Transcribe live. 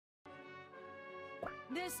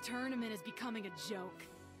This tournament is becoming a joke.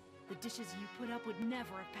 The dishes you put up would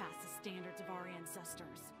never have passed the standards of our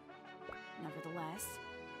ancestors. Nevertheless,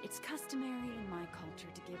 it's customary in my culture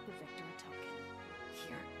to give the victor a token.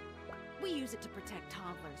 Here, we use it to protect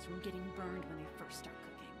toddlers from getting burned when they first start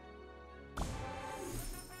cooking.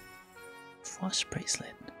 Frost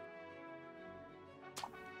bracelet.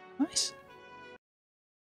 Nice.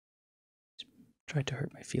 Tried to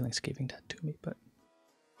hurt my feelings giving that to me, but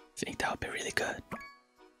I think that would be really good.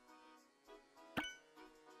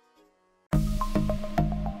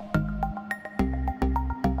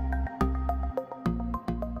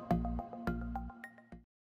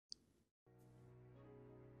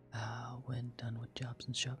 When done with jobs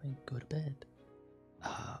and shopping, go to bed.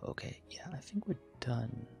 Okay, yeah, I think we're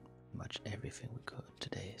done pretty much everything we could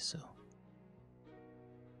today, so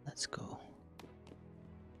let's go.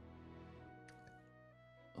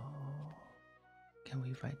 Oh, can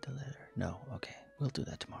we write the letter? No, okay, we'll do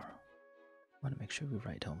that tomorrow. I want to make sure we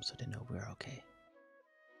write home so they know we're okay.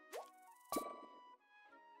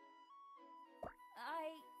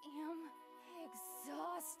 I am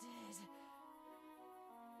exhausted.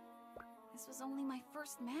 This was only my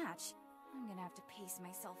first match. I'm gonna have to pace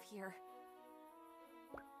myself here.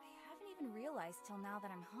 I haven't even realized till now that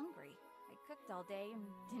I'm hungry. I cooked all day and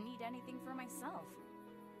didn't eat anything for myself.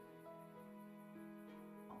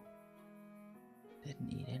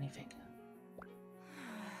 Didn't eat anything.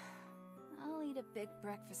 I'll eat a big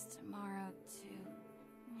breakfast tomorrow to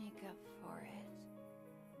make up for it.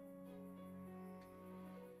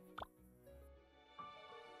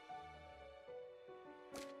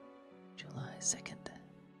 July 2nd.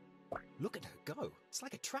 Look at her go. It's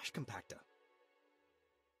like a trash compactor.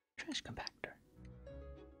 Trash compactor.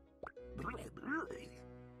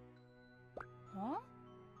 Huh?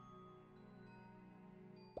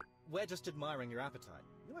 We're just admiring your appetite.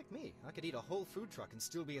 You're like me. I could eat a whole food truck and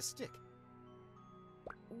still be a stick.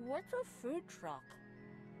 What's a food truck?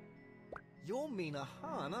 You're Mina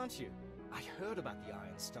Han, aren't you? I heard about the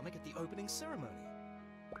Iron Stomach at the opening ceremony.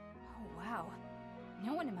 Oh, wow.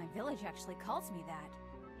 No one in my village actually calls me that.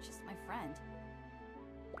 Just my friend.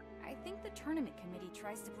 I think the tournament committee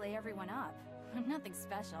tries to play everyone up. Nothing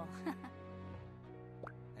special.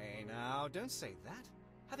 Hey now, don't say that.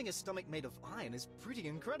 Having a stomach made of iron is pretty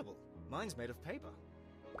incredible. Mine's made of paper.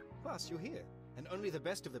 Plus, you're here, and only the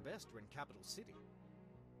best of the best are in Capital City.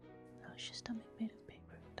 How's your stomach made of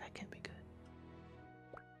paper? That can't be good.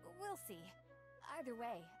 We'll see. Either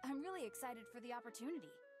way, I'm really excited for the opportunity.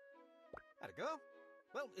 How'd it go?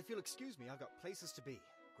 Well, if you'll excuse me, I've got places to be,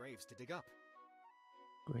 graves to dig up.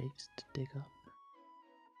 Graves to dig up.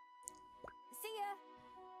 See ya!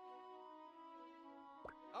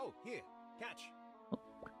 Oh, here, catch.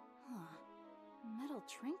 Huh. Metal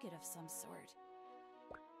trinket of some sort.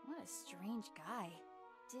 What a strange guy.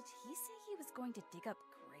 Did he say he was going to dig up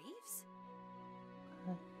graves?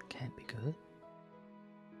 That can't be good.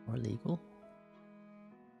 Or legal.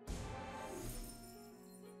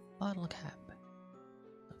 Bottle cap.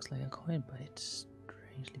 Looks like a coin, but it's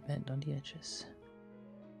strangely bent on the edges.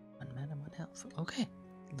 1 mana, 1 health. Okay,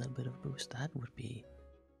 a little bit of boost. That would be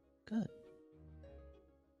good.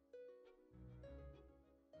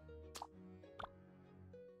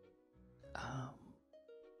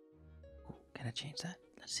 Ooh, can I change that?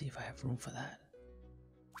 Let's see if I have room for that.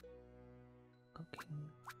 Cooking.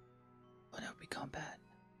 Oh, that would be combat.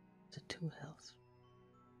 It's a 2 health.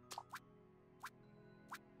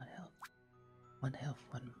 1 health. 1 health,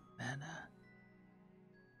 1 mana.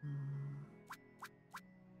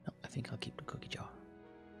 No, I think I'll keep the cookie jar.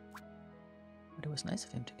 But it was nice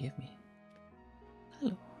of him to give me.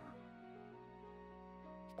 Hello.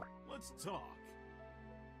 Let's talk.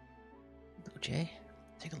 Hello, Jay.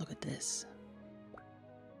 Take a look at this.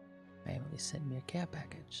 Family sent me a care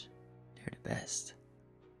package. They're the best.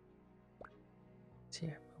 It's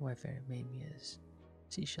here. My wife made me a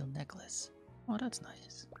seashell necklace. Oh, that's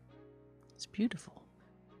nice. It's beautiful.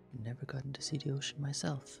 Never gotten to see the ocean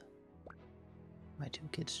myself. My 2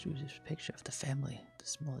 kids drew this picture of the family, the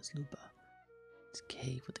smallest Lupa. This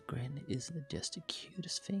cave with the grin, isn't it just the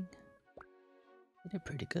cutest thing? They did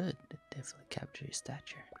pretty good. They definitely captured his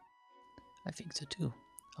stature. I think so too,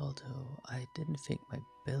 although I didn't think my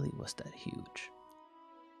belly was that huge.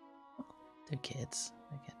 Oh, they're kids.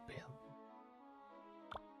 I can't be helped.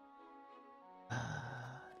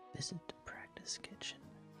 Visit the practice kitchen.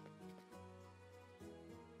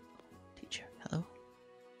 Teacher, hello.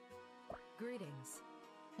 Greetings.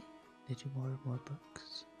 Did you borrow more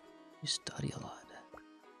books? You study a lot.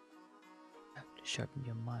 You have to sharpen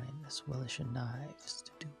your mind as well as your knives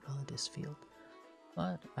to do well in this field.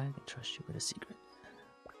 But I can trust you with a secret.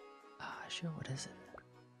 Sure, what is it?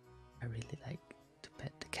 I really like to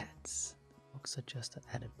pet the cats. Dogs are just an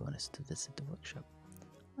added bonus to visit the workshop.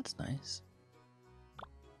 That's nice.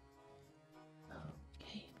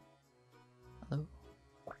 Okay. Hello.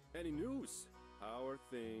 Any news? How are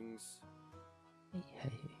things?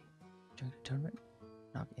 Hey. Joined the tournament?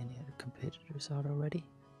 Knock any other competitors out already?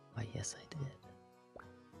 Why, yes, I did.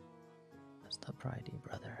 That's not pride,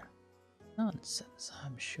 brother. Nonsense.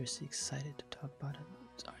 I'm sure she's excited to talk about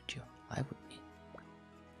it, aren't you? I would be.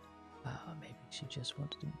 Maybe she just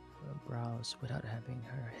wanted to browse without having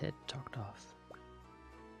her head talked off.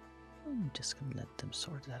 I'm just gonna let them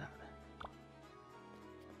sort that out.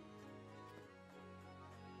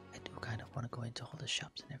 I do kind of want to go into all the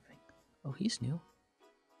shops and everything. Oh, he's new.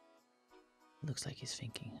 Looks like he's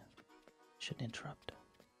thinking. Shouldn't interrupt.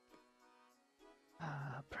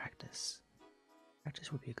 Practice.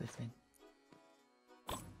 Practice would be a good thing.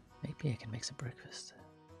 Maybe I can make some breakfast.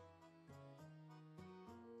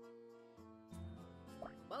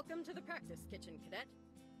 Welcome to the practice kitchen, Cadet.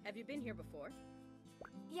 Have you been here before?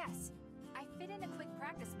 Yes. I fit in a quick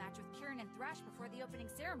practice match with Kieran and Thrash before the opening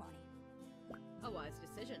ceremony. A wise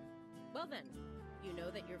decision. Well then, you know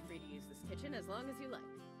that you're free to use this kitchen as long as you like.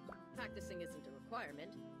 Practicing isn't a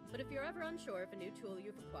requirement, but if you're ever unsure of a new tool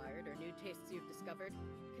you've acquired or new tastes you've discovered,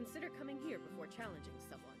 consider coming here before challenging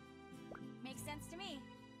someone. Makes sense to me.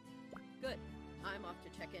 Good. I'm off to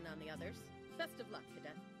check in on the others. Best of luck,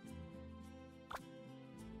 Cadet.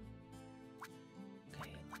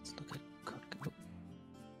 Okay, let's look at cook. Oh.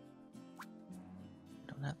 I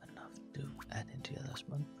don't have enough to add into the others,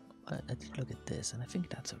 but let's look at this, and I think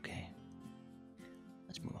that's okay.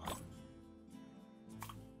 Let's move on.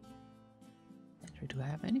 Do I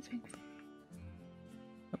have anything?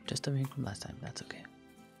 Oh, just everything from last time. That's okay.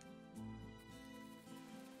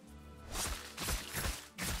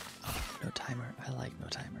 No timer. I like no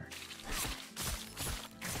timer.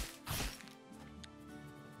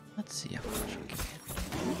 Let's see how much we can get.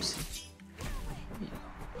 Oopsie. There you go.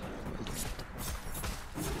 We'll do that.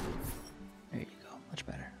 There you go. Much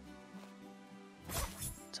better.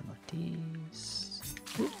 Some of these.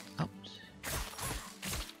 Ooh, ouch.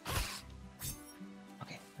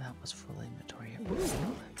 That was full inventory here.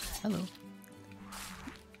 Ooh, hello.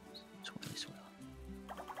 Swirly.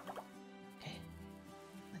 Okay.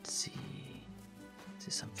 Let's see. Is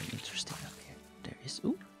there something interesting up here? There is.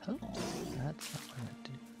 Ooh, hello. That's not what I meant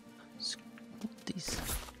to do. Scoop these.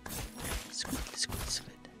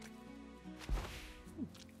 Squid.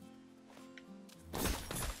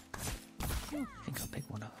 I think I'll pick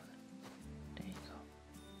one up. There you go.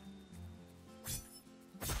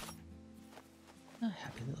 A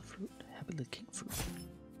happy little fruit. Happy little king fruit.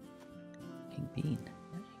 King bean.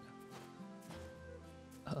 There you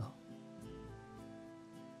go. Uh-oh.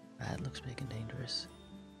 That looks big and dangerous.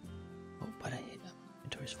 Oh, but I hit them.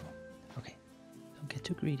 Inventory's full. Okay. Don't get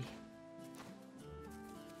too greedy.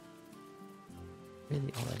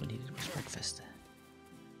 Really, all I needed was breakfast.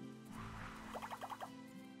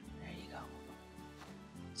 There you go.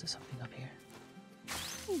 Is there something up here?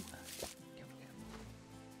 Ooh. Careful.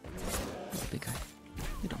 Big guy.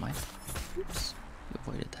 You don't mind. Oops. You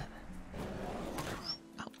avoided that.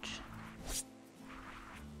 Ouch.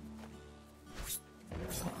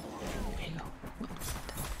 Oh, there you go.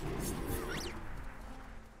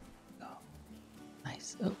 Go.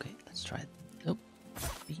 Nice. Okay, let's try it. Oh,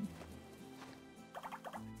 bean.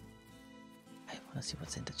 I want to see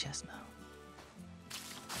what's in the chest now.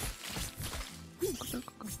 Go.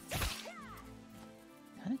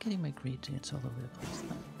 Kind of getting my ingredients all over the place.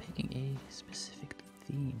 I'm picking a specific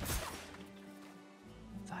theme.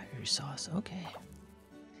 Fiery sauce. Okay.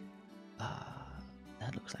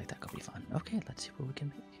 That looks like that could be fun. Okay, let's see what we can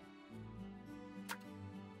make.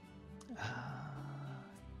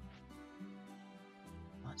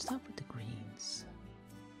 Let's start with the greens.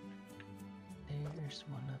 There's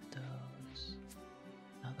one of those.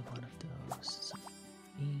 Another one of those. Some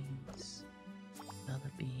beans.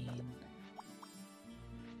 Another bean.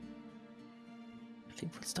 I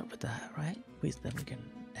think we'll start with that, right? Please, then we can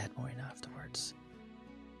add more in afterwards.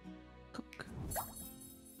 Cook.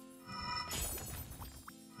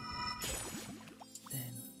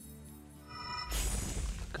 Then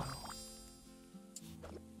go.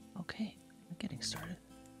 Okay, we're getting started.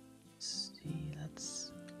 Let's see,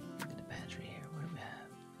 let's look at the pantry here. What do we have?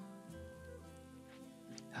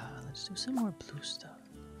 Let's do some more blue stuff.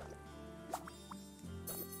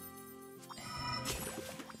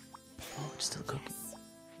 Oh, it's still cooking.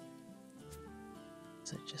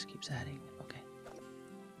 So it just keeps adding. Okay.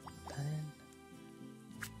 Put that in.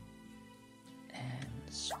 And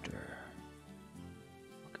stir.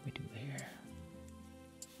 What can we do here?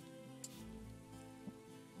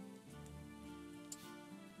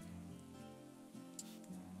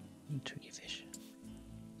 tricky fish.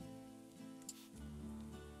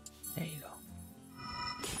 There you go.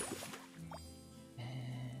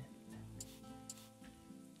 And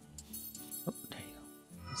oh, there you go.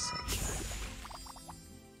 Let's set that.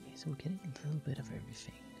 Okay, so we're getting a little bit of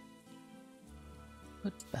everything.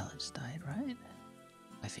 Good balanced diet, right?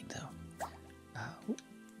 I think so. Ooh,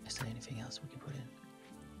 is there anything else we can put in?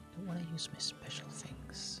 Don't want to use my special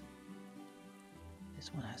things.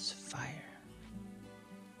 This one has fire.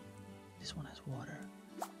 This one has water.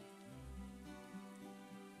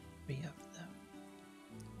 3 of them.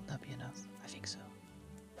 Will that be enough? I think so.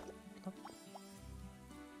 Look.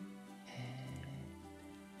 And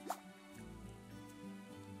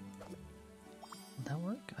will that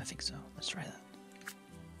work? I think so. Let's try that.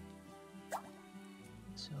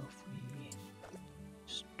 So if we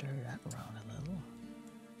stir that around a little.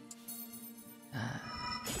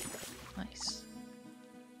 Nice.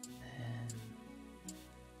 And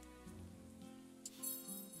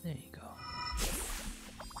there you go.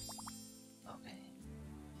 Okay.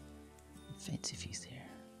 Fancy feast here.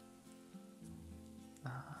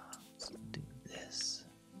 Let's do this.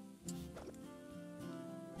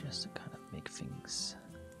 Just to kind of make things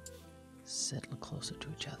settle closer to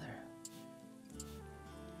each other.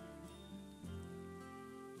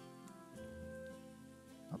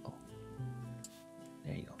 Uh-oh.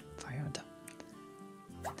 There you go. Fire on top.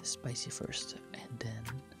 Get the spicy first, and then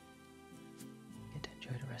get to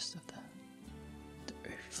enjoy the rest of the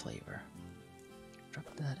earthy flavor.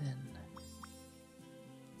 Drop that in.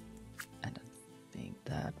 And I think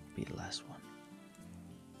that would be the last one.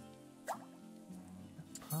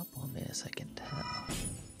 The problem is I can tell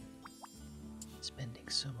spending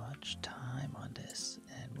so much time on this,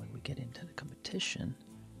 and when we get into the competition,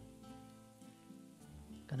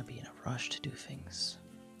 gonna be in a rush to do things.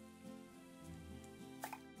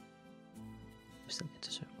 We still get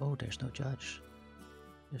to serve. Oh, there's no judge.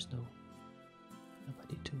 There's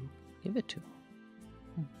nobody to give it to.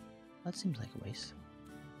 That seems like a waste.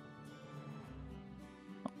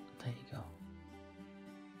 Oh, there you go.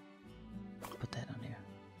 Put that on here.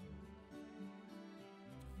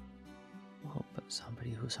 We'll hope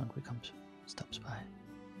somebody who's hungry stops by.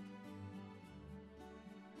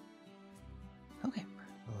 Okay.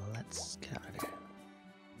 Let's get out of here.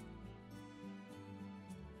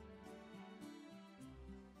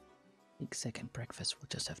 Big second breakfast, we'll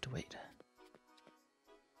just have to wait.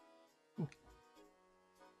 Ooh.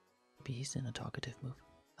 Maybe he's in a talkative mood.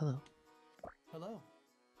 Hello. Hello.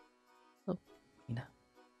 Oh, Nina.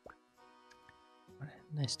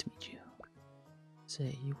 Nice to meet you.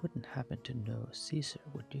 Say, you wouldn't happen to know Caesar,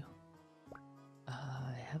 would you?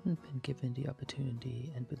 I haven't been given the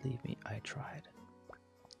opportunity, and believe me, I tried.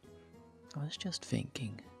 I was just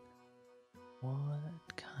thinking,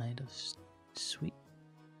 what kind of sweet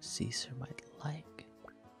Caesar might like?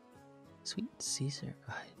 Sweet Caesar?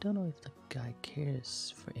 I don't know if the guy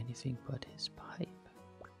cares for anything but his pipe.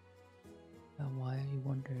 Why are you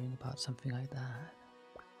wondering about something like that?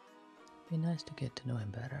 Be nice to get to know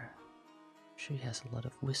him better. I'm sure he has a lot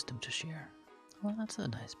of wisdom to share. Well, that's a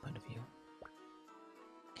nice point of view.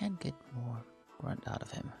 Can't get more grunt out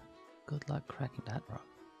of him. Good luck cracking that rock.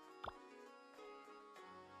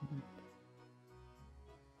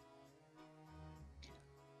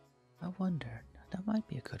 I wondered, that might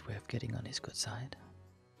be a good way of getting on his good side.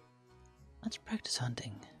 Let's practice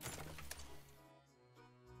hunting.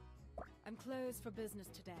 I'm closed for business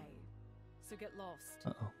today, so get lost.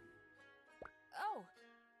 Uh-oh. Oh,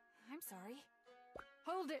 I'm sorry.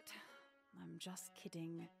 Hold it! I'm just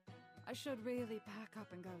kidding. I should really pack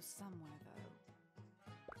up and go somewhere, though.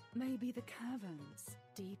 Maybe the caverns,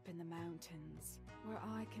 deep in the mountains, where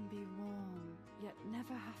I can be warm, yet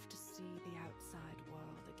never have to see the outside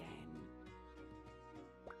world again.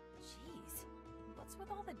 Jeez, what's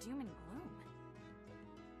with all the doom and gloom?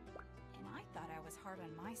 And I thought I was hard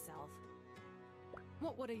on myself.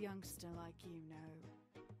 What would a youngster like you know?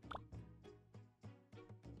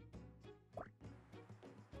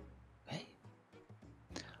 Hey,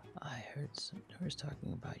 I heard some nerds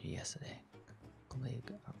talking about you yesterday.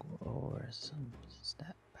 Or some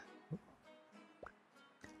snap.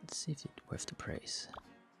 Let's see if it's worth the praise.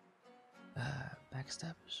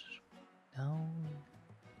 Backstabbers? No.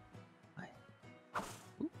 Why?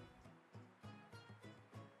 Ooh.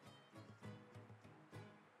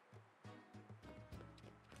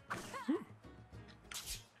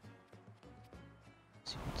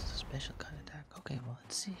 She wants a special kind of attack. Okay, well,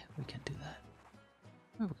 let's see if we can do that.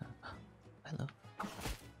 Where are we going? Hello.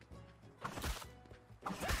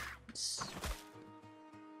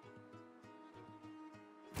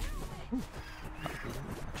 Ooh.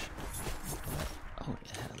 Oh,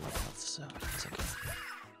 it had a lot of health. so it's okay.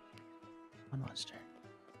 One monster.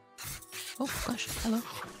 Oh gosh, hello.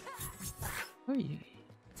 Where are you?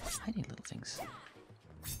 Hiding little things.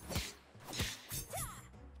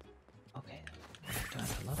 Okay, do I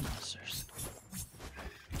have a lot of monsters?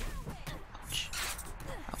 Ouch.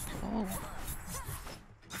 Oh.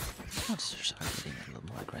 Monsters are getting a little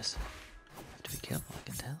more aggressive. I have to be careful, I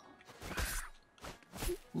can tell.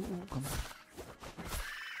 Ooh, come on.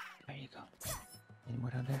 There you go. Any more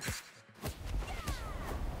down there?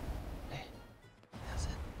 Okay. That's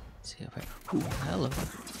it. Let's see if I... Ooh, hello.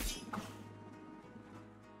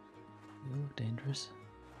 You look dangerous.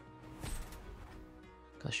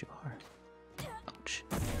 Because you are. Ouch.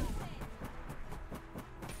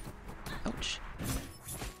 Ouch.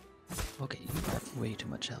 Okay, you have way too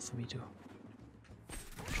much health for me to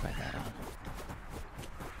try that on.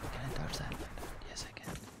 Can I dodge that? Yes, I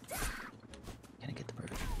can. Can I get the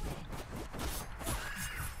bird?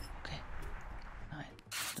 Okay. 9.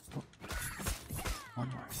 Oh. One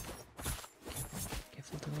more.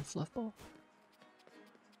 Careful with the little fluff ball.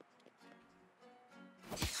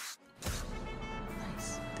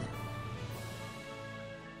 Nice. Dead.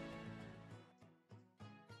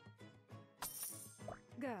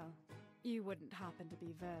 Girl, you wouldn't happen to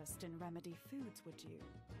be versed in remedy foods, would you?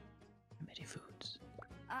 Remedy foods.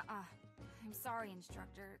 I'm sorry,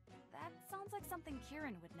 instructor. That sounds like something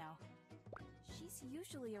Kieran would know. She's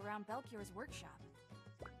usually around Belkior's workshop.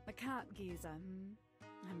 The cat geezer,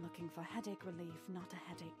 I'm looking for headache relief, not a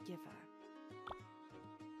headache giver.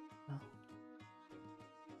 Oh.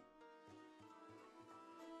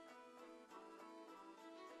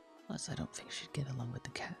 Plus, I don't think she'd get along with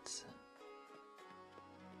the cats.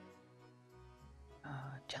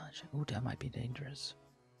 Challenging. Ooh, that might be dangerous.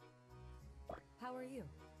 How are you?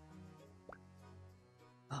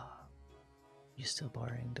 You still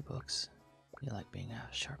borrowing the books? You like being a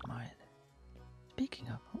sharp mind. Speaking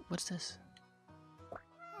of, what's this?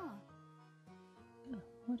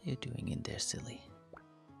 What are you doing in there, silly?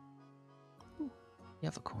 Ooh, you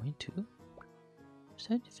have a coin too? I'm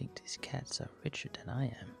starting to think these cats are richer than I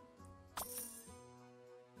am.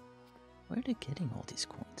 Where are they getting all these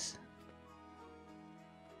coins?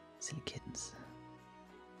 Silly kittens.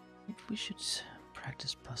 Maybe we should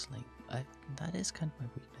practice puzzling. That is kind of my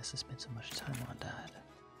weakness. I spend so much time on that.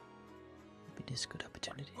 Maybe this is a good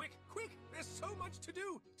opportunity. Quick, quick! There's so much to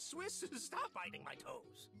do! Swiss, stop biting my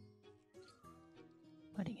toes!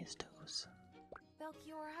 Biting his toes.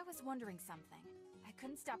 Belkior, I was wondering something. I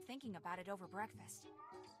couldn't stop thinking about it over breakfast.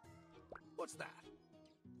 What's that?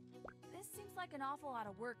 This seems like an awful lot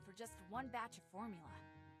of work for just one batch of formula,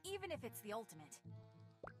 even if it's the ultimate.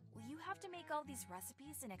 Will you have to make all these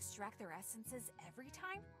recipes and extract their essences every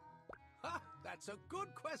time? Ha! That's a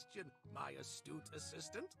good question, my astute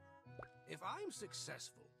assistant. If I'm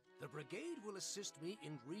successful, the Brigade will assist me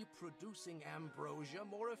in reproducing ambrosia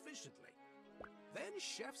more efficiently. Then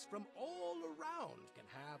chefs from all around can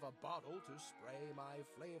have a bottle to spray my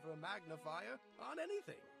flavor magnifier on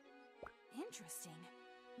anything. Interesting.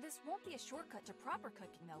 This won't be a shortcut to proper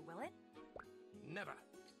cooking, though, will it? Never.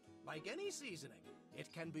 Like any seasoning,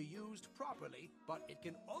 it can be used properly, but it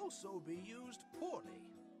can also be used poorly.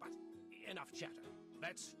 But enough chatter.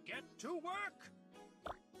 Let's get to work!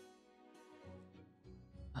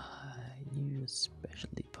 You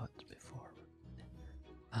especially pots before.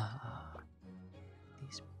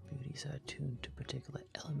 These beauties are attuned to particular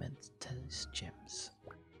elements, taste gems.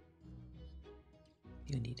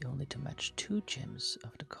 You need only to match 2 gems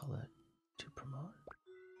of the color to promote.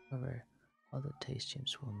 However, other taste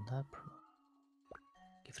gems will not promote.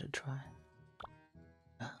 Give it a try.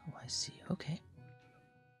 Oh, I see. Okay.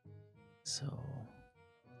 So,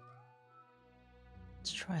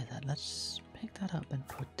 let's try that. Let's pick that up and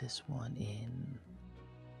put this one in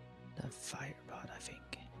the fire pot, I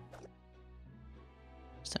think.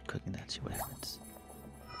 Start cooking that, see what happens.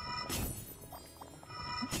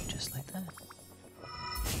 Just like that.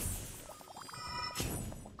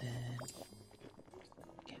 Then,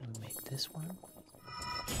 can we make this one?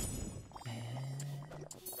 And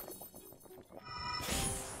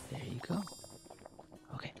there you go.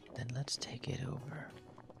 Okay, then let's take it over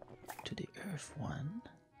to the earth one.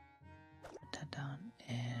 Put that down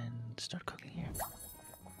and start cooking here.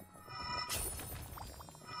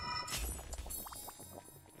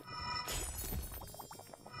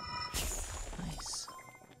 Nice.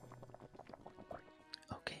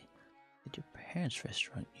 Okay, did your parents'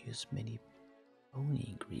 restaurant use many bony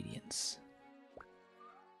ingredients?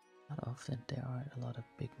 Not often there are a lot of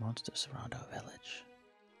big monsters around our village.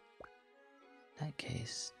 In that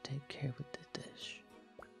case, take care with the dish.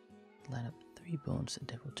 Line up 3 bones and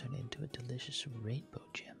they will turn into a delicious rainbow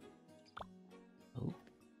gem.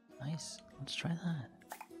 Nice. Let's try that.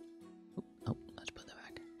 Oop, oh, let's put that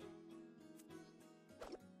back.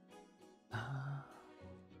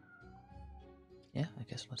 Yeah, I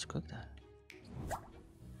guess let's cook that.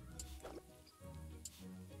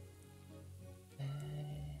 And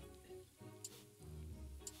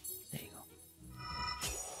there you go.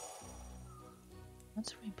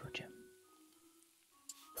 That's a rainbow gem.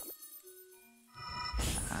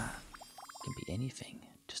 Can be anything.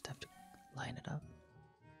 Just have to line it up.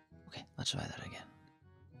 Okay, let's try that again.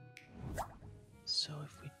 So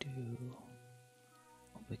if we do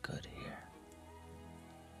what we could here.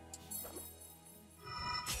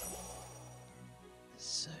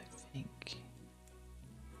 So I think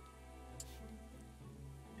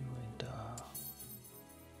doing the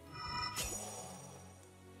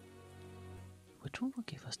which one will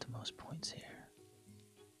give us the most points here?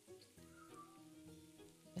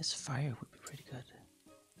 I guess fire would be pretty good.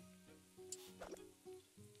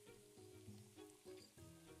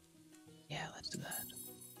 Yeah, let's do that.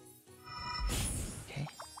 Okay,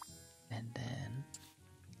 and then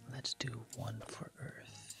let's do one for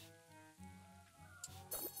earth.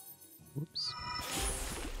 Oops.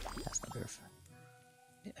 That's not earth.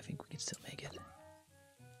 Yeah, I think we can still make it.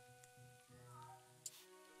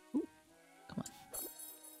 Ooh, come on.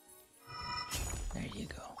 There you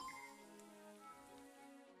go.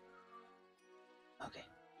 Okay.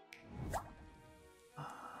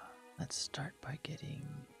 Let's start by getting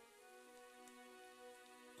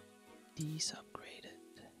these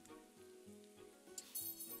upgraded.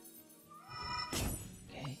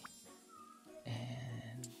 Okay.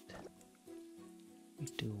 And we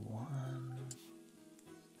do one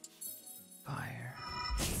fire.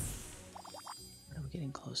 What are we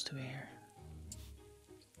getting close to here?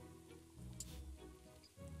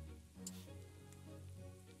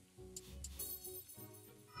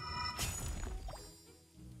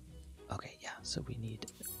 Okay, yeah, so we need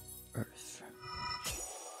earth.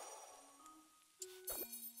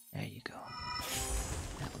 There you go.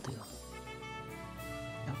 That'll do.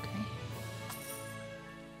 Okay.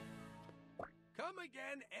 Come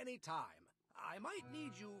again anytime. I might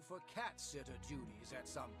need you for cat sitter duties at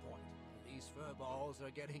some point. These fur balls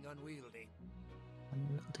are getting unwieldy.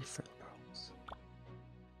 Unwieldy fur balls.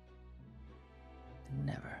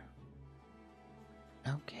 Never.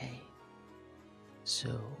 Okay.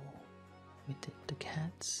 So we did the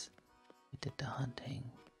cats. We did the hunting.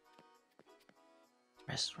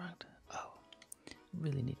 Restaurant. Oh,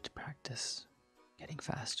 really need to practice getting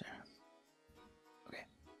faster. Okay.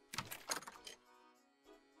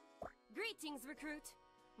 Greetings, recruit.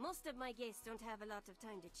 Most of my guests don't have a lot of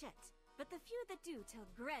time to chat, but the few that do tell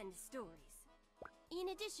grand stories. In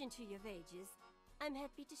addition to your wages, I'm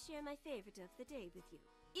happy to share my favorite of the day with you,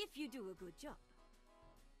 if you do a good job.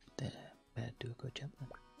 Better do a good job then.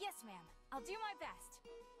 Yes, ma'am. I'll do my best.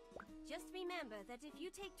 Just remember that if you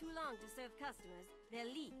take too long to serve customers,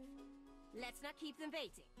 they'll leave. Let's not keep them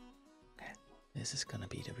waiting. Okay, this is gonna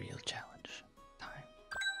be the real challenge. Time.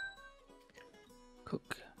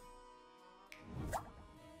 Cook.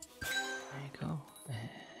 There you go.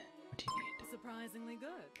 What do you need? Surprisingly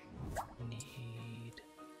good. You need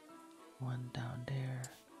one down there.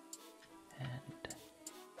 And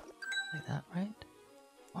like that, right?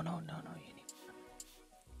 Oh no, no, no, you need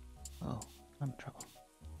one. Oh, I'm in trouble.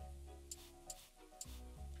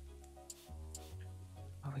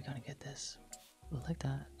 How are we gonna get this? Like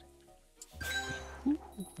that. Ooh.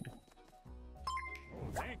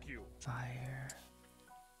 Thank you. Fire.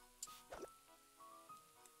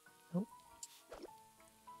 Oh.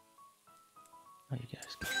 Oh, you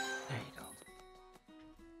guys go. There you go.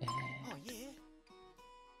 And Oh, yeah?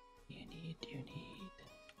 you need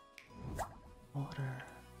water.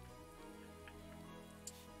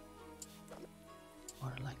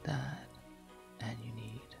 Water like that. And you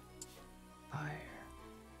need fire.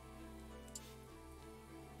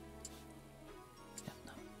 Yep,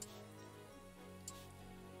 no.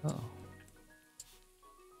 Uh-oh.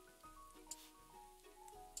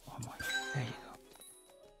 One more. There you go.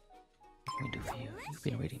 What can we do for you? You've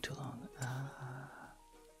been waiting too long.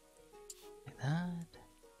 Like that.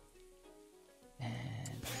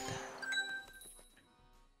 And like that.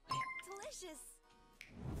 Okay. Delicious!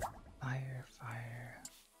 Fire, fire.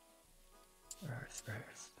 Earth,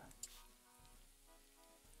 earth.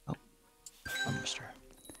 Oh, mister.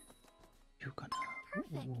 You're gonna...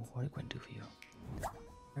 Ooh, what are you going to do for you?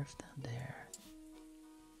 Earth down there.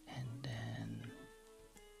 And then...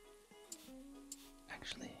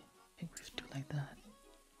 Actually, I think we have to do like that.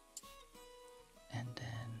 And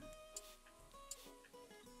then...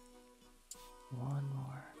 one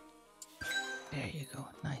more. There you go,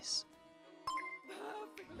 nice.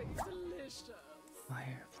 Perfectly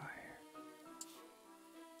Fire, fire.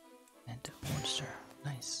 And a monster.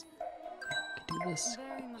 Nice. I can do this.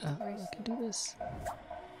 I can do this.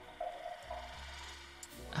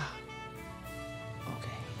 Ah.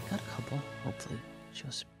 Okay, got a couple. Hopefully,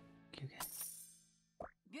 she'll speak again.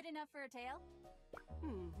 Good enough for a tale?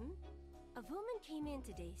 Mm-hmm. A woman came in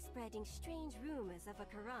today spreading strange rumors of a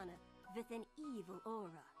Karana with an evil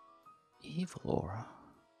aura. Evil aura?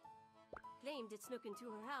 Claimed it snuck into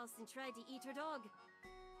her house and tried to eat her dog.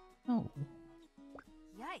 Oh.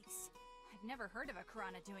 Yikes. I've never heard of a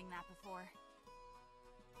Karana doing that before.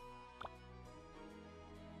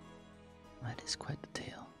 That is quite the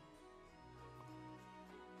tale.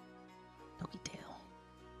 Doggy tail.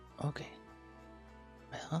 Okay.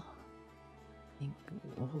 Well, I think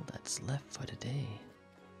all that's left for today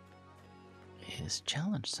is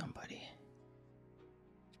challenge somebody.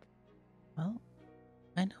 Well,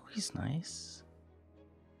 I know he's nice.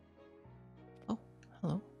 Oh,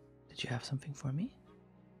 hello. Did you have something for me?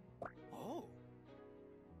 Oh.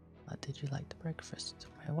 Did you like the breakfast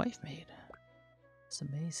my wife made? It's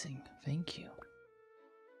amazing, thank you.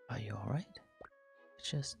 Are you alright? It's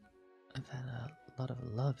just, I've had a lot of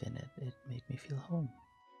love in it. It made me feel home.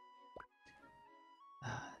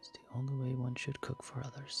 It's the only way one should cook for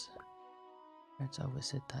others. Parents always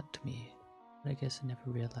said that to me, but I guess I never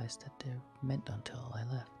realized that they meant until I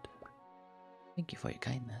left. Thank you for your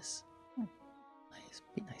kindness. Nice,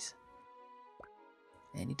 be nice.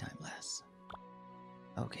 Anytime, lass.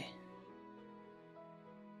 Okay.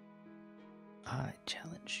 I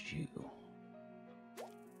challenge you.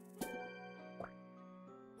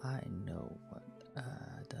 I know what,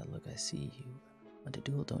 look, I see you want to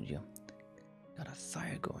duel, don't you? Got a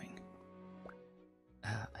fire going.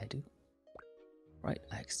 I do. Right,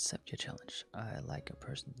 I accept your challenge. I like a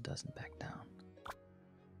person who doesn't back down.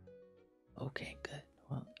 Okay, good.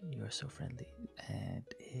 Well, you're so friendly, and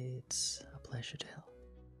it's a pleasure to help.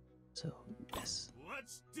 So, yes.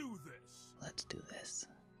 Let's do this! Let's do this.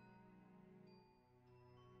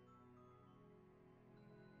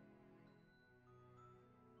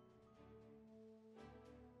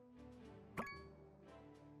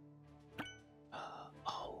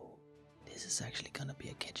 Oh, this is actually gonna be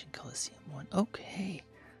a Kitchen Coliseum one. Okay.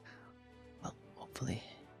 Well, hopefully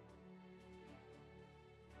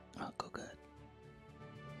I'll go good.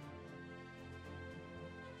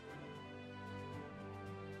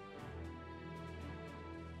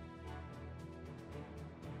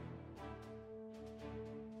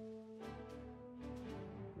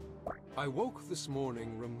 I woke this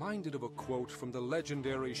morning reminded of a quote from the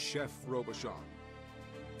legendary chef Robichon.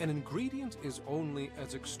 An ingredient is only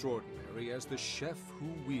as extraordinary as the chef who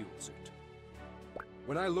wields it.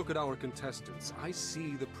 When I look at our contestants, I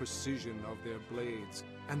see the precision of their blades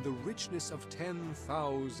and the richness of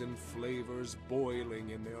 10,000 flavors boiling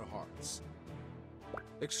in their hearts.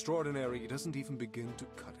 Extraordinary doesn't even begin to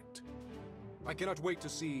cut it. I cannot wait to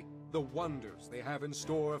see the wonders they have in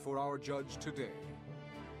store for our judge today.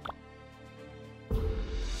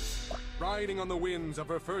 Riding on the winds of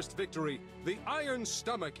her first victory, the Iron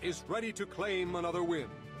Stomach is ready to claim another win.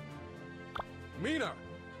 Mina!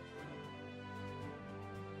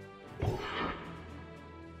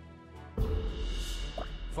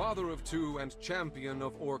 Father of two and champion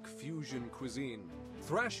of Orc fusion cuisine,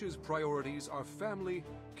 Thrash's priorities are family,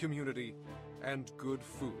 community, and good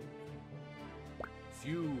food.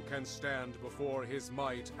 Few can stand before his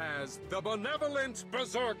might as the Benevolent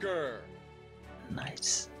Berserker!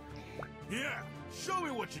 Nice. Yeah, show me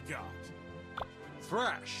what you got!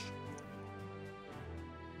 Thrash!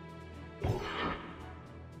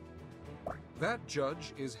 That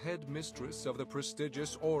judge is headmistress of the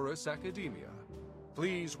prestigious Horus Academia.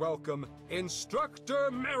 Please welcome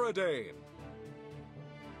Instructor Meridane!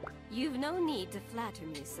 You've no need to flatter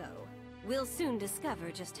me so. We'll soon discover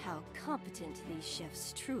just how competent these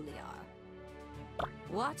chefs truly are.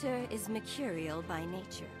 Water is mercurial by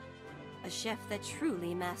nature. A chef that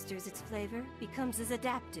truly masters its flavor becomes as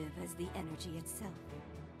adaptive as the energy itself.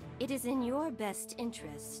 It is in your best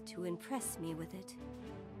interest to impress me with it.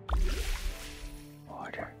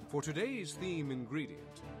 Water. For today's theme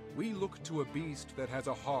ingredient, we look to a beast that has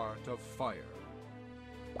a heart of fire.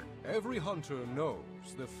 Every hunter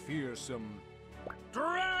knows the fearsome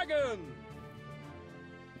dragon!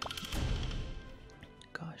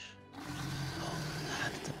 Gosh. Oh,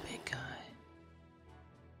 that's the big guy.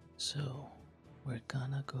 So, we're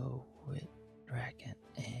gonna go with dragon,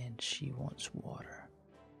 and she wants water.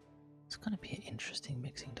 It's gonna be interesting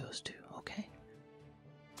mixing those two, okay?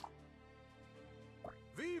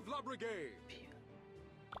 Vive la Brigade!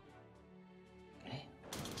 Okay,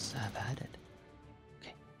 let's have at it.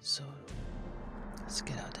 Okay, so Let's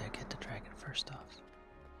get out there, get the dragon first off.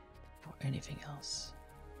 Or anything else.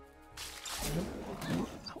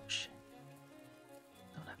 Ouch.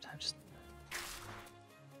 Don't have time, just...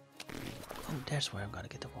 Oh, there's where I'm gonna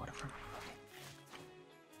get the water from.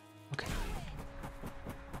 Okay.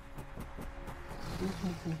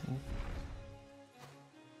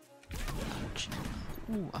 Ouch.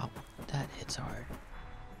 Ooh, ow. That hits hard.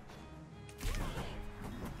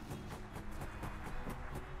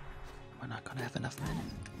 We're not gonna have enough mana.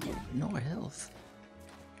 Nor health.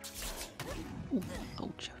 Ooh,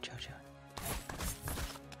 ouch, ouch, ouch, ouch.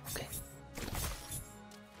 Okay.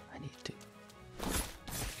 I need to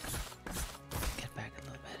get back a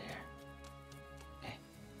little bit here. Okay.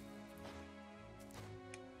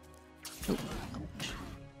 Oh, ouch.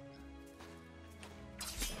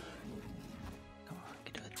 Come on,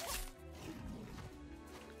 get to it.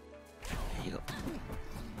 There you go.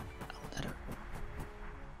 Oh, that hurt.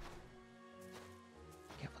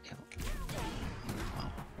 Careful, careful.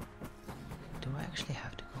 Wow. Do I actually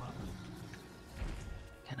have to go up?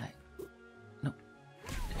 Can I? No.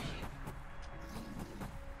 There you go.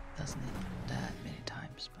 Doesn't hit that many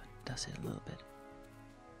times, but does hit a little bit.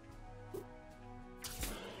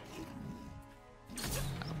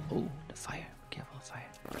 Oh, the fire. Be careful of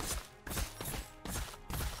fire.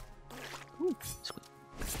 Ooh, squeak.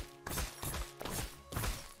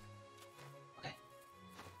 Okay.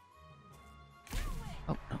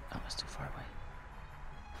 Oh, no, that was too far away.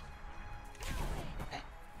 Okay.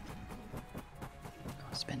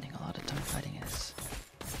 I'm spending a lot of time fighting this.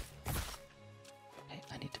 Okay,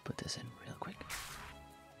 I need to put this in real quick.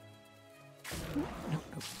 Nope,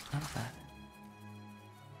 nope, none of that.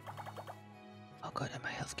 Oh good, and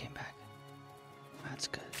my health came back. That's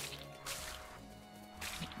good.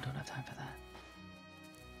 Don't have time for that.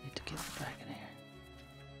 Need to kill the dragon here.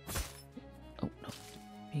 Oh no,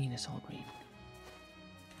 green is all green.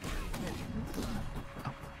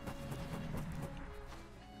 Oh.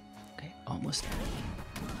 Okay, almost there.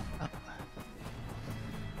 Oh.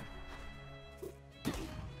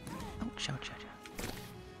 Ouch, ouch, ouch, ouch.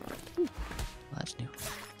 Ooh, well, that's new.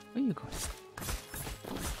 Where are you going?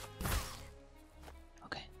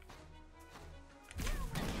 Okay.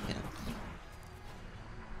 Get up.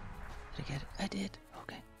 Did I get it? I did.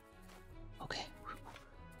 Okay. Okay.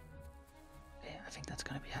 Okay, I think that's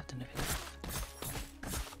gonna be happening if you I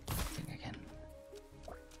think I can.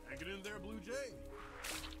 Hang it in there, Blue Jay.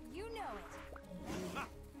 You know it. Ha!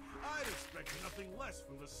 I'd expect nothing less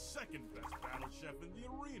from the second best battle chef in the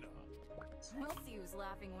arena. We'll see who's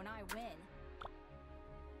laughing when I win.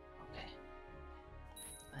 Okay.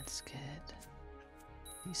 Let's get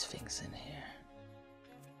these things in here.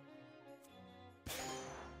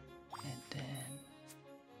 And then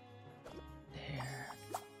there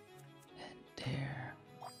and there.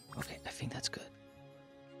 Okay, I think that's good.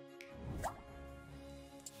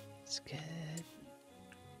 Let's get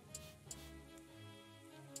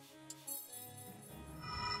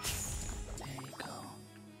there you go.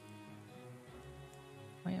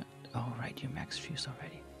 Oh yeah. Oh right, you max fuse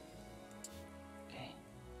already. Okay.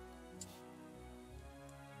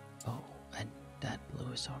 Oh, and that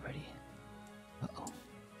blue is already. Uh-oh.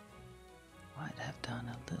 Might have done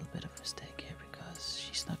a little bit of a mistake here because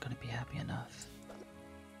she's not going to be happy enough.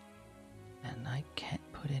 And I can't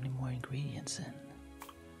put any more ingredients in.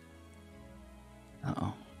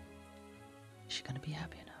 Uh-oh. Is she going to be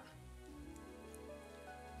happy enough?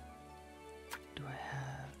 Do I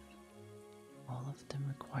have all of them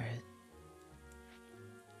required?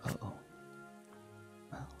 Uh-oh.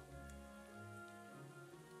 Well,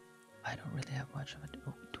 I don't really have much of it.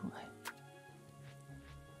 Oh, do I?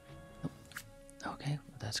 Nope. Okay,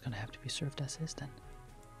 well that's gonna have to be served as is then.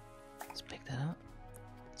 Let's pick that up.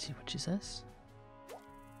 Let's see what she says.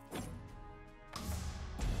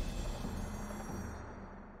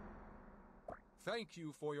 Thank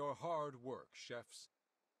you for your hard work, chefs.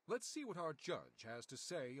 Let's see what our judge has to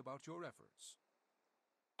say about your efforts.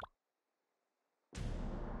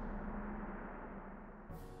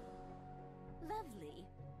 Lovely.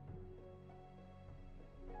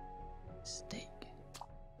 Steak.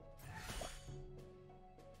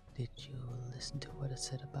 Did you listen to what I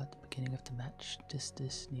said about the beginning of the match?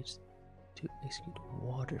 This needs to execute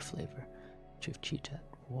water flavor. Chief Cheetah,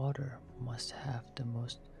 water must have the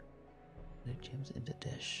most gems in the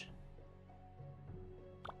dish.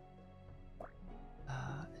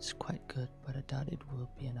 It's quite good, but I doubt it will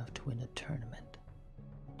be enough to win a tournament.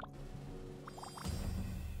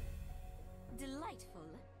 Delightful.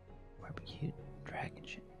 Barbecued dragon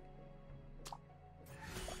shit.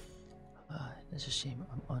 It's a shame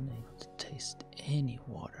I'm unable to taste any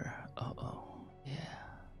water. Uh-oh. Yeah.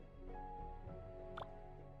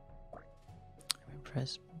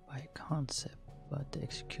 impressed by concept, but the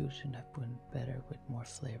execution have been better with more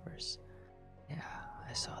flavors. Yeah,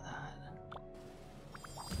 I saw that.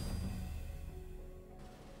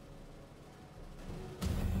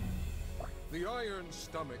 The Iron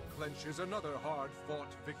Stomach clenches another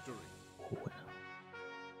hard-fought victory. Ooh,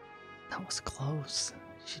 that was close.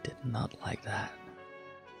 She did not like that.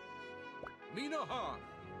 Mina Han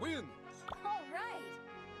wins! All right.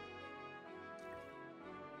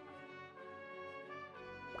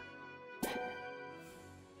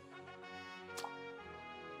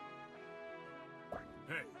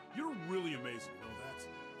 Hey, you're really amazing, know that?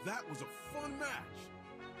 That was a fun match.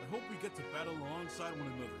 I hope we get to battle alongside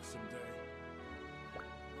one another someday.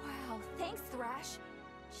 Wow, thanks, Thrash.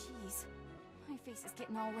 Jeez, my face is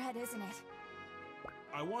getting all red, isn't it?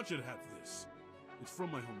 I want you to have this. It's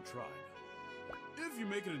from my home tribe. If you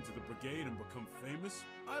make it into the Brigade and become famous,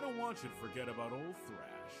 I don't want you to forget about old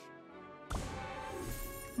Thrash.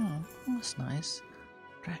 Oh, that was nice.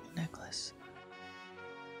 Dragon necklace.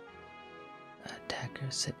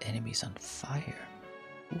 Attackers set enemies on fire.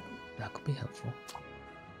 Ooh, that could be helpful.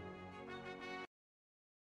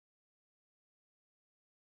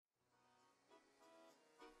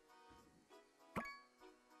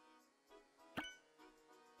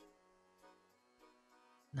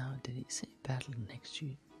 Now, did he say battle next to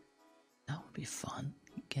you? That would be fun,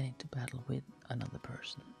 getting to battle with another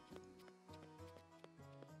person.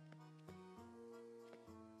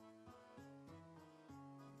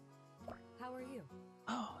 How are you?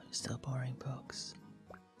 Oh, you're still borrowing books.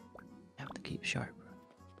 Have to keep sharp.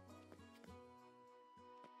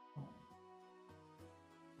 Oh.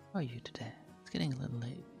 How are you today? It's getting a little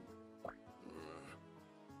late.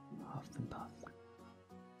 Huff and puff.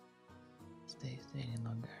 Stay any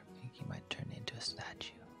longer, I think you might turn into a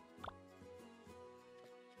statue.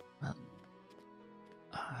 Well,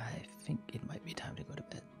 I think it might be time to go to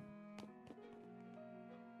bed.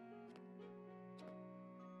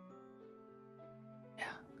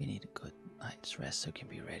 Yeah, we need a good night's rest so we can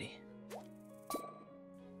be ready.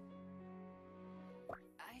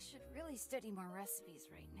 I should really study more recipes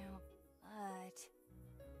right now, but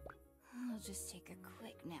I'll just take a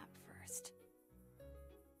quick nap first.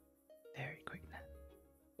 Very quick nap.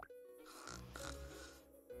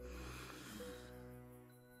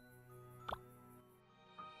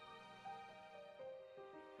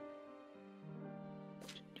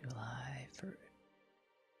 July 1st.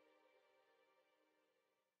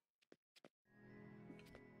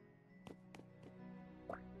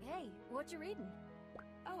 Hey, what you reading?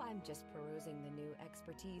 Oh, I'm just perusing the new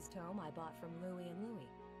expertise tome I bought from Louie and Louie.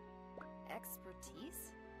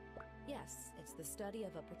 Expertise? Yes, it's the study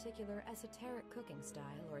of a particular esoteric cooking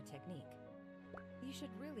style or technique. You should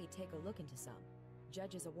really take a look into some.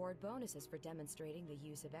 Judges award bonuses for demonstrating the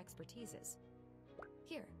use of expertises.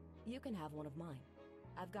 Here, you can have one of mine.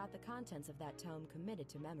 I've got the contents of that tome committed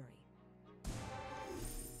to memory.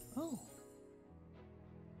 Oh.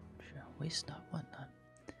 Sure, waste not, want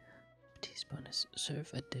none. Teaspoon is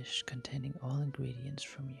serve a dish containing all ingredients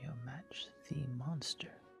from your match theme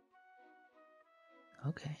monster.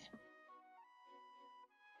 Okay.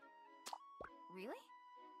 Really?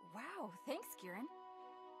 Wow, thanks, Kieran.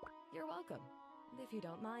 You're welcome. If you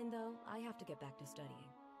don't mind, though, I have to get back to studying.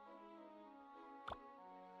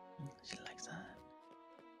 She likes that.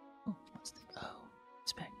 Oh, what's the... Oh,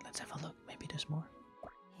 spec. Let's have a look. Maybe there's more.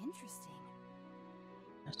 Interesting.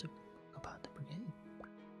 Let's talk about the Brigade.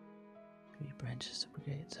 3 branches of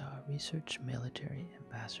brigades are research, military,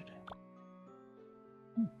 ambassador.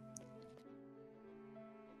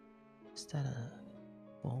 Is that a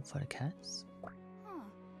bowl for the cats? Huh.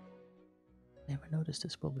 Never noticed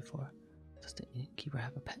this bowl before. Does the innkeeper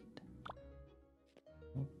have a pet?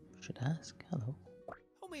 Oh, should ask. Hello.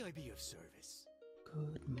 How may I be of service?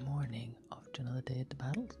 Good morning. Off to another day at the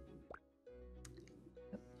battles?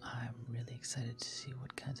 Yep, I'm really excited to see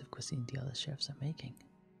what kinds of cuisine the other chefs are making.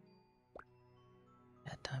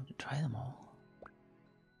 Had time to try them all.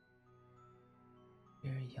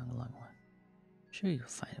 Very young along one. Sure you'll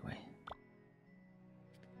find a way.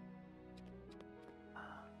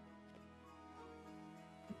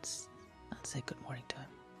 I'd say good morning to him.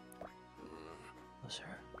 Oh, sir.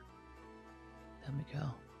 Let me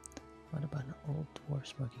go. What about an old dwarf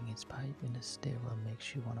smoking his pipe in the stairwell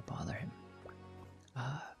makes you want to bother him?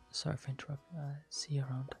 Sorry for interrupting. See you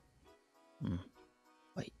around.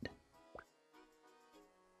 Wait.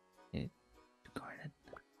 Garnet.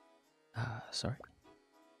 Sorry.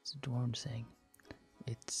 It's a dwarf saying.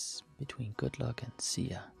 It's between good luck and see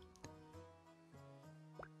ya.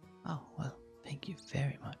 Oh, well, thank you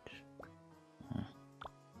very much.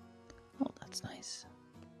 Oh, that's nice.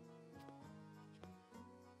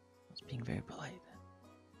 being very polite.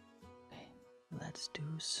 Okay, let's do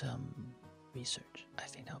some research. I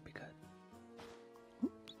think that'll be good.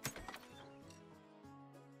 Oops.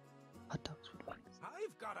 Hot dogs with wings.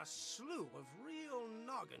 I've got a slew of real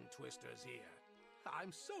noggin twisters here.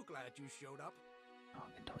 I'm so glad you showed up.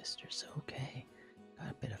 Noggin twisters, okay.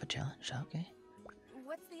 Got a bit of a challenge, okay?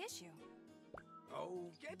 What's the issue?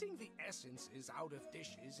 Oh, getting the essences out of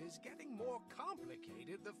dishes is getting more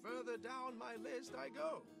complicated the further down my list I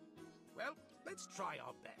go. Well, let's try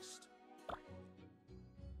our best.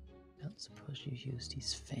 Don't suppose you use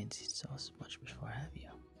these fancy sauces much before, have you?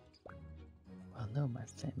 Well, no, my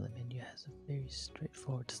family menu has a very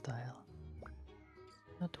straightforward style.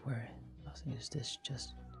 Not to worry, nothing is this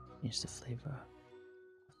just change the flavor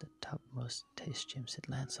of the topmost taste gems it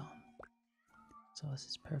lands on. Sauce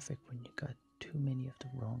is perfect when you got too many of the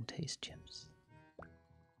wrong taste gems.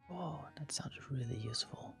 Oh, that sounds really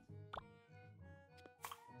useful.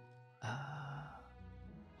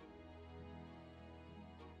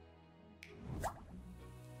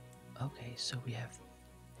 Okay, so we have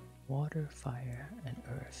water, fire, and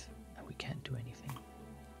earth, and we can't do anything.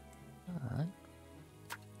 But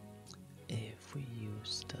if we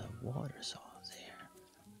use the water sauce here,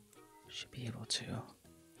 we should be able to.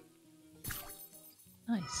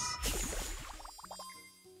 Nice.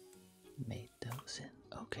 Made those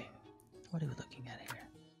in. Okay, what are we looking at here?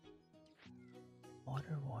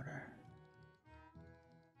 Water, water.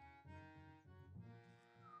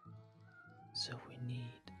 So we need.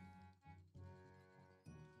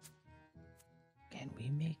 Can we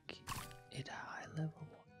make it high level?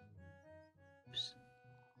 Oops.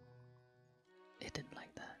 It didn't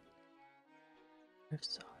like that. Earth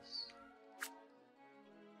sauce.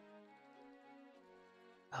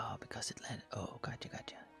 Oh, because it landed. Oh, gotcha.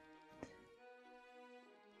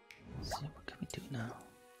 So what can we do now?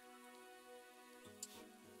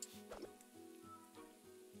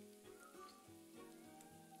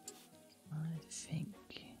 I think.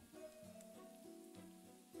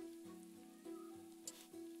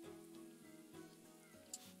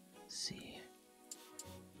 Let's see.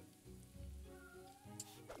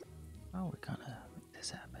 Oh, we gotta make this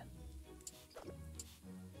happen.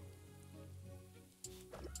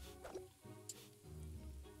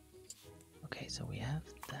 Okay, so we have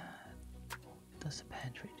that. What does the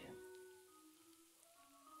pantry do?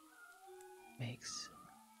 Makes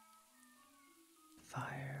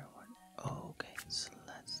fire. Oh, okay, so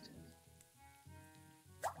let's do.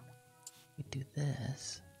 We do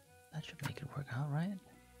this. That should make it work out, right?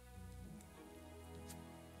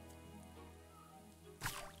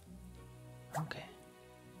 Okay.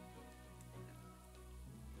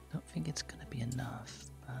 Don't think it's gonna be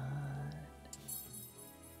enough, but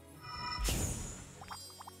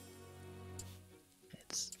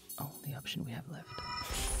it's only option we have left.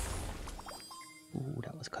 Ooh,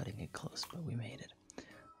 that was cutting it close, but we made it.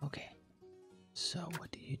 Okay. So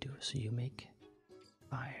what do you do? So you make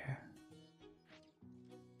fire.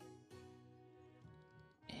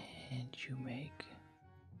 And you make.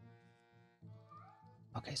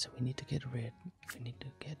 Okay, so we need to get rid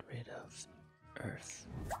of earth.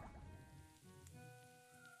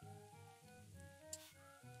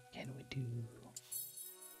 Can we do?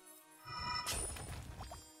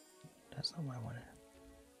 That's not what I wanted.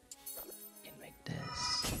 Can make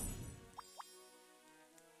this.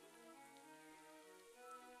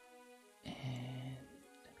 And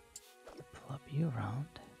plop you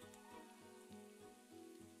around.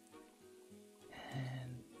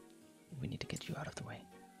 And we need to get you out of the way.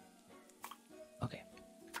 Okay.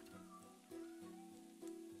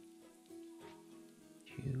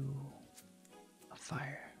 You a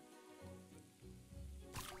fire.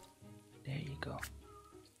 There you go.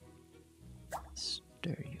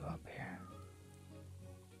 Stir you up here.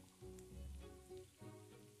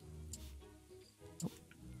 Oh.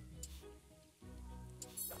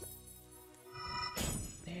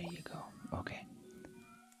 There you go. Okay.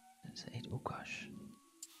 That's 8. Oh gosh.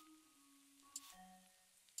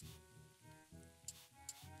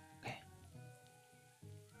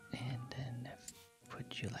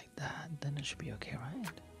 You like that, then it should be okay, right?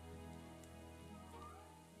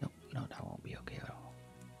 Nope, no, that won't be okay at all.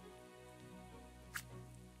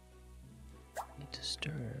 Need to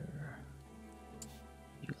stir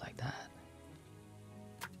you like that.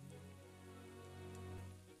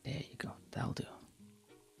 There you go, that'll do.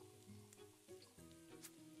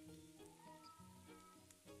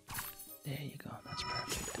 There you go, that's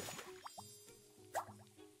perfect.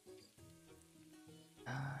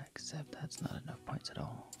 Except that's not enough points at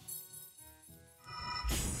all.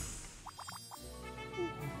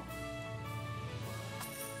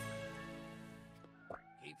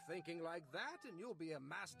 Keep thinking like that, and you'll be a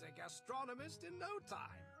master gastronomist in no time.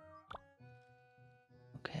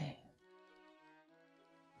 Okay.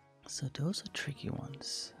 So those are tricky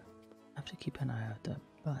ones. I have to keep an eye out them,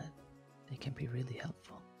 but they can be really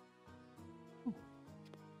helpful. Ooh.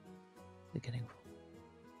 They're getting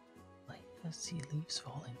like I see leaves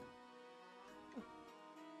falling.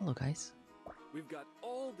 Hello guys. We've got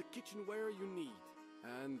all the kitchenware you need,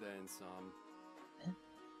 and then some.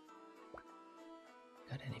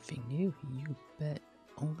 Got anything new? You bet.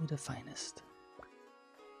 Only the finest.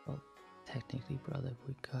 Well, technically, brother,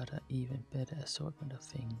 we got an even better assortment of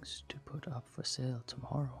things to put up for sale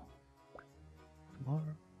tomorrow.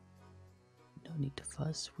 Tomorrow? No need to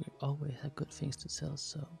fuss. We always have good things to sell,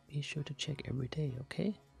 so be sure to check every day,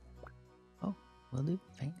 okay? Oh, will do.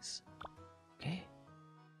 Thanks. Okay.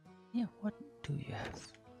 Yeah, what do you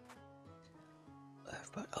have?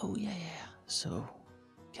 But oh yeah. So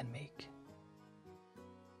can make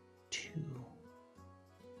 2.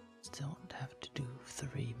 Don't have to do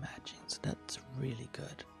 3 matchings. That's really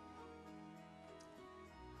good.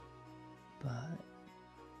 But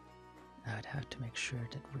I'd have to make sure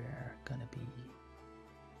that we're gonna be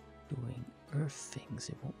doing earth things.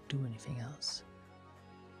 It won't do anything else.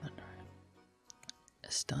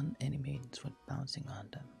 Stun enemies when bouncing on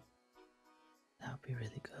them. That would be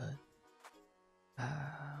really good.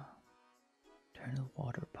 Eternal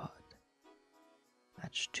water pot.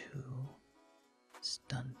 Match 2.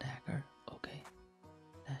 Stun dagger. Okay.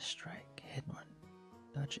 Dash strike. Head run.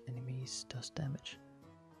 Dodge enemies. Does damage.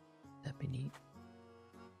 That'd be neat.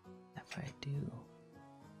 If I do.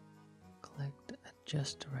 Collect at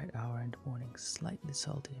just the right hour in the morning. Slightly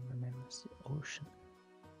salty and remembers the ocean.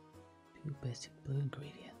 2 basic blue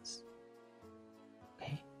ingredients.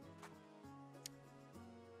 Okay.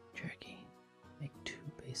 Jerky. Make 2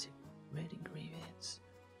 basic red ingredients.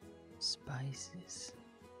 Spices.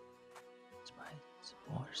 Spice,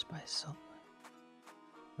 water, spice, salt.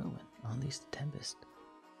 Ruin. Unleash the Tempest.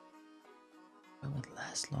 Ruin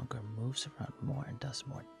lasts longer, moves around more, and does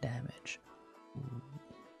more damage. Ooh.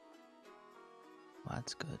 Well,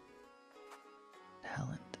 that's good.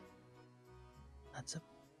 Talent. That's a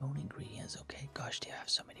bone ingredients. Okay, gosh, do you have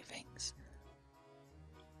so many things?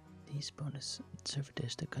 These bonus serve a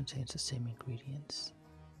dish that contains the same ingredients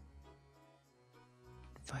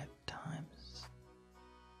 5 times.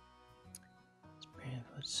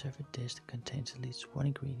 Serve a dish that contains at least 1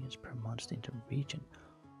 ingredient per monster in the region.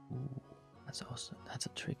 Ooh, that's a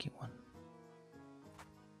tricky one.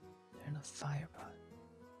 Turn a fire pot.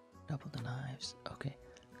 Double the knives. Okay,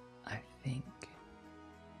 I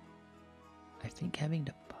think having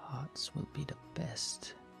the pots will be the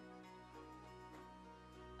best.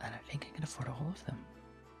 And I think I can afford all of them.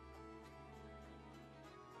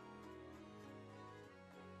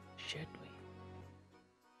 Should we?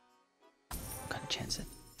 I'm gonna chance it.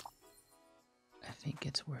 I think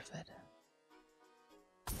it's worth it.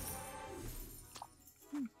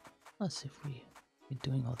 Plus, if we've been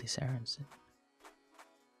doing all these errands, it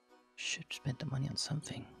should spend the money on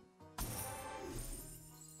something.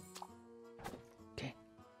 Okay.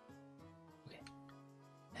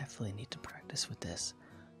 Definitely need to practice with this.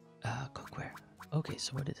 Cookware. Okay,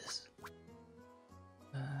 so what is this?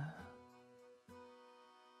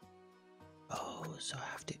 Oh, so I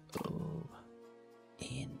have to. Oh,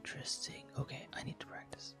 interesting. Okay, I need to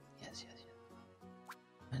practice. Yes.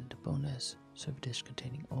 And the bonus serve a dish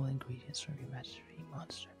containing all ingredients from your mastery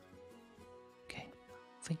monster. Okay,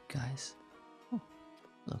 think, guys. Oh,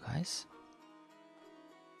 hello, guys.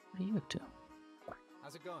 What are you up to?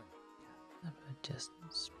 How's it going? I'm just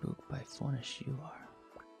spooked by Faunish you are.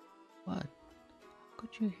 What?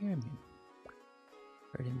 Could you hear me?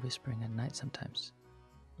 Heard him whispering at night sometimes.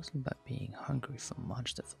 Wasn't about being hungry for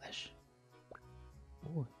monster flesh.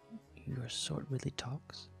 Oh, your sword really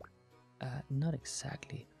talks? Not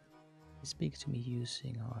exactly. He speaks to me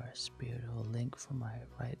using our spiritual link for my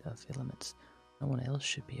right of elements. No one else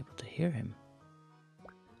should be able to hear him.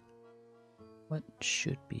 What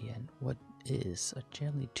should be and what is are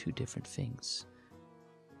generally 2 different things.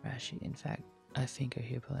 Rashi, in fact, I think I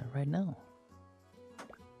hear Brian right now.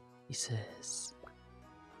 He says,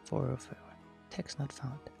 404, text not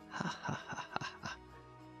found. Ha ha ha ha ha.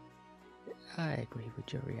 I agree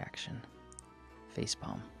with your reaction.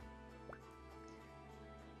 Facepalm.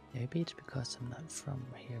 Maybe it's because I'm not from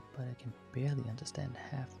here, but I can barely understand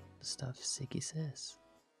half the stuff Siggy says.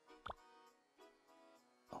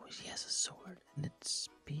 Oh, she has a sword and it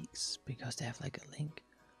speaks because they have like a link.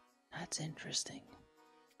 That's interesting.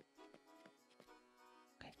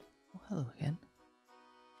 Okay, well, hello again.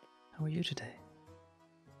 How are you today?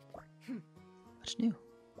 What's new?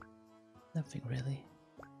 Nothing really.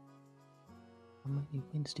 How many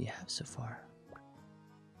wins do you have so far?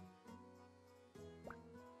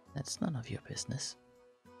 That's none of your business.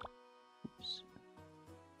 Oops.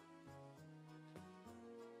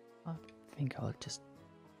 I think I'll just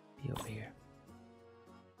be over here.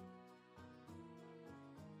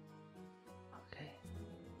 Okay.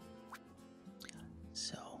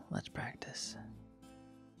 So, let's practice.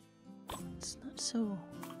 It's not so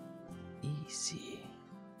easy.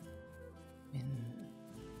 I mean,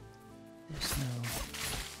 there's no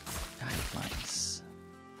guidelines.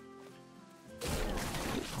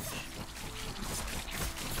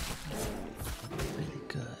 Really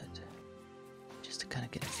good. Just to kind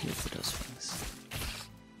of get a feel for those things.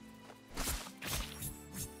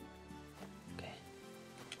 Okay.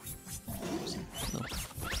 Look.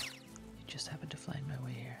 You just happened to fly in my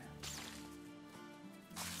way here.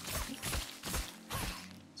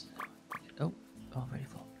 Oh, already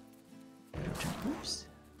full. Oops.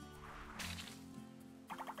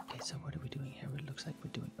 Okay, so what are we doing here? It looks like we're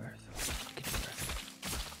doing Earth. We can do Earth.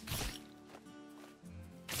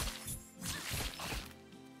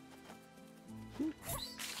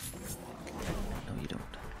 Oops. No, you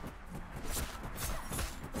don't.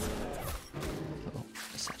 Oh,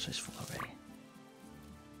 the satchel is full already.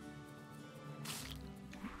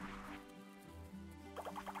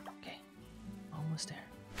 Okay, almost there.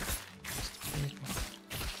 Just a bit more.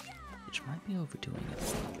 Which might be overdoing it.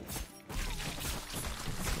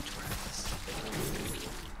 Good practice.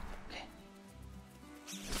 Okay.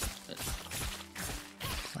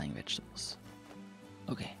 Flying vegetables.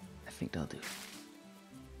 Okay, I think that'll do.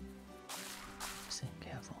 Stay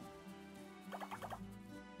careful.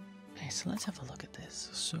 Okay, so let's have a look at this.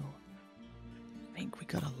 So, I think we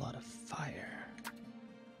got a lot of fire.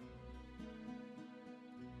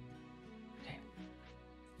 Okay.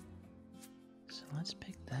 So let's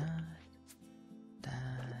pick that,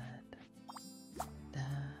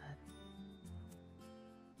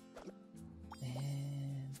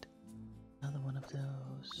 and another one of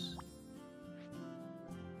those.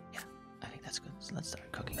 Yeah, I think that's good. So let's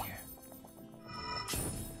start cooking here.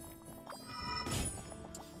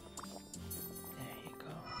 There you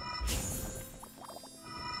go.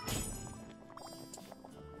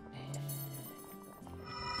 And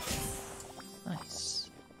nice.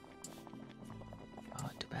 Oh,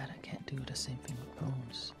 too bad I can't do the same thing with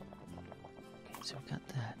bones. Okay, so we got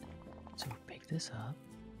that. So we pick this up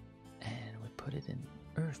and we put it in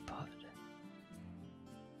Earth Pod.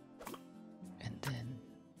 And then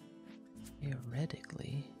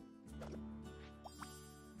theoretically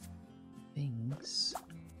things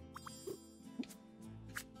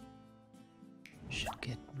should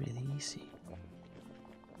get really easy.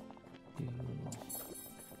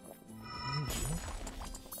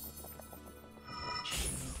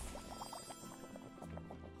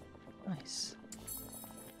 Nice.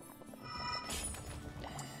 And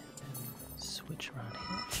then switch around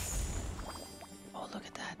here. Oh, look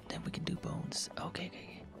at that. Then we can do bones. Okay.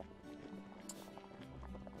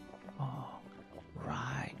 Oh,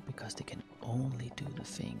 right. Because they can only do the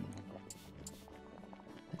thing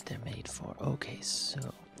that they're made for. Okay, so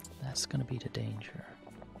that's gonna be the danger.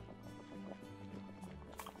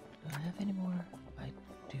 Do I have any more? I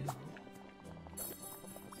do.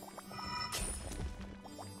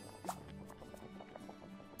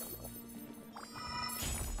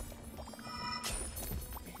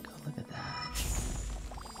 There you go, look at that.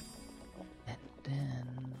 And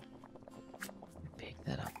then we pick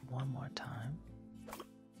that up one more time.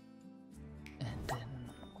 And then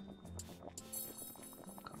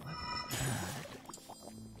go like that.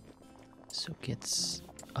 So it gets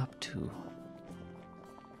up to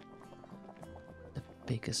the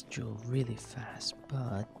biggest jewel really fast,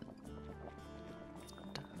 but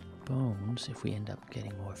the bones, if we end up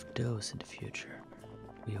getting more of those in the future,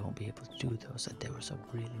 we won't be able to do those, and there were some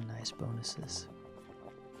really nice bonuses.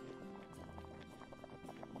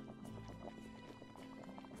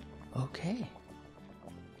 Okay,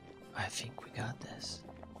 I think we got this.